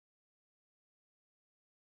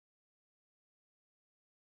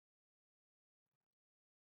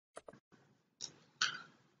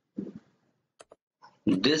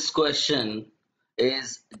This question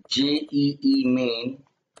is JEE Main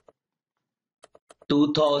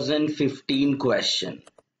 2015 question.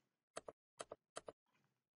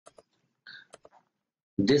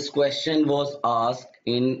 This question was asked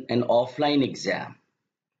in an offline exam.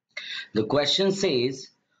 The question says,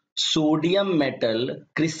 sodium metal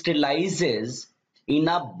crystallizes in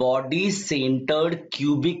a body-centered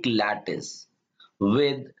cubic lattice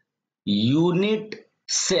with unit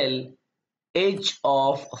cell H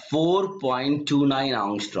of 4.29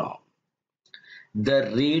 angstrom.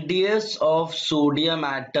 The radius of sodium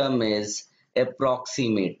atom is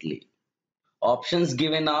approximately. Options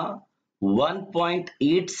given are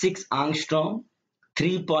 1.86 angstrom,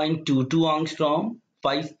 3.22 angstrom,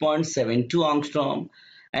 5.72 angstrom,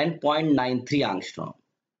 and 0.93 angstrom.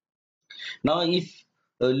 Now, if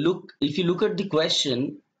you look at the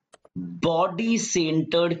question,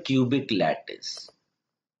 body-centered cubic lattice,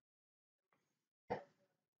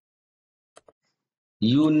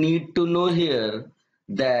 you need to know here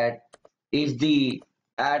that if the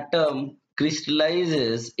atom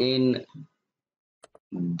crystallizes in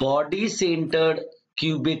body-centered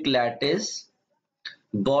cubic lattice,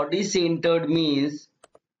 body-centered means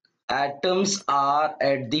atoms are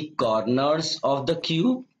at the corners of the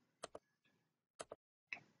cube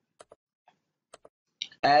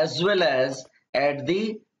as well as at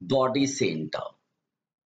the body center.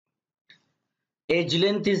 Edge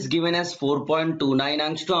length is given as 4.29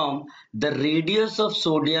 angstrom. The radius of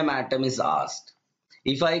sodium atom is asked.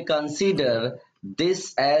 If I consider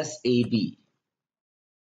this as AB,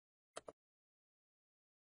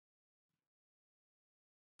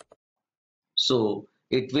 so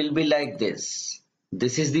it will be like this.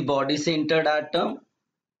 This is the body centered atom.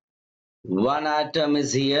 One atom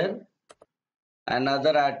is here,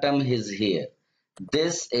 another atom is here.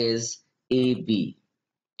 This is AB.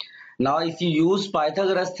 Now if you use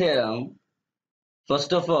Pythagoras theorem,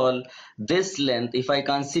 first of all, this length, if I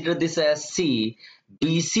consider this as C,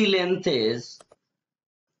 BC length is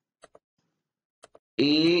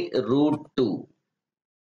A root 2,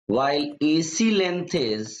 while AC length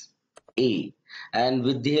is A. And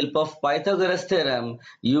with the help of Pythagoras theorem,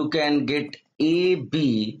 you can get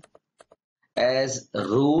AB as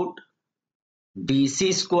root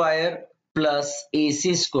BC square plus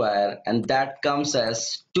AC square, and that comes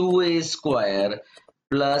as 2A square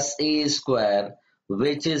plus A square,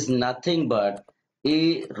 which is nothing but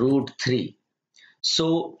A root 3.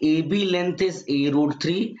 So AB length is A root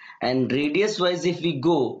 3, and radius wise if we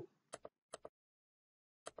go,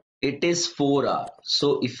 it is 4r.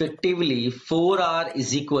 So effectively 4r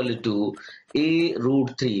is equal to A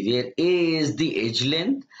root 3, where A is the edge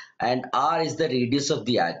length and r is the radius of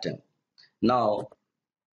the atom. Now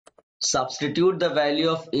substitute the value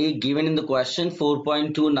of A given in the question,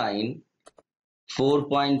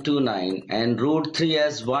 4.29 and root 3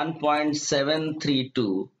 as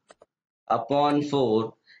 1.732 upon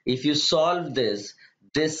 4. If you solve this,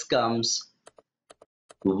 this comes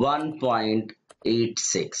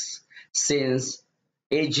 1.86. Since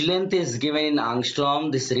edge length is given in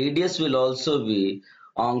angstrom, this radius will also be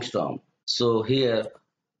angstrom. So here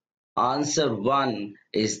answer 1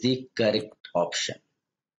 is the correct option.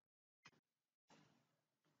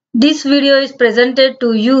 This video is presented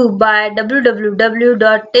to you by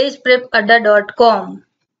www.testprepadda.com.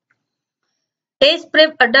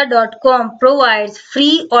 TestPrepAdda.com provides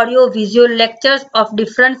free audio-visual lectures of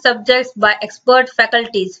different subjects by expert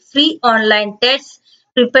faculties, free online tests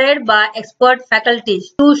prepared by expert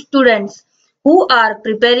faculties to students who are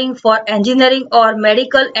preparing for engineering or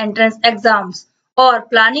medical entrance exams or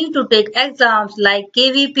planning to take exams like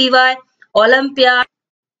KVPY, Olympiad.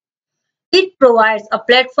 It provides a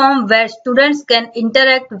platform where students can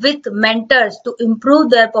interact with mentors to improve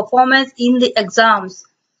their performance in the exams.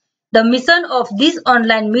 The mission of this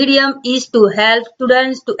online medium is to help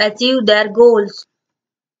students to achieve their goals.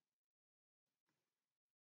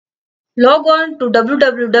 Log on to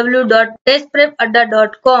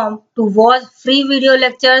www.testprepadda.com to watch free video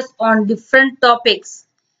lectures on different topics,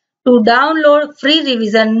 to download free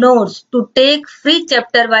revision notes, to take free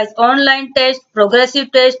chapter-wise online tests,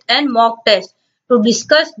 progressive tests, and mock tests, to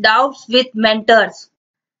discuss doubts with mentors.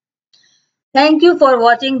 Thank you for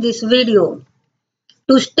watching this video.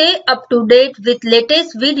 To stay up to date with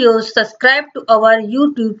latest videos, subscribe to our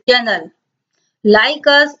YouTube channel. Like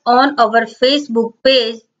us on our Facebook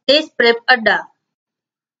page, Test Prep Adda.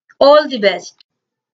 All the best.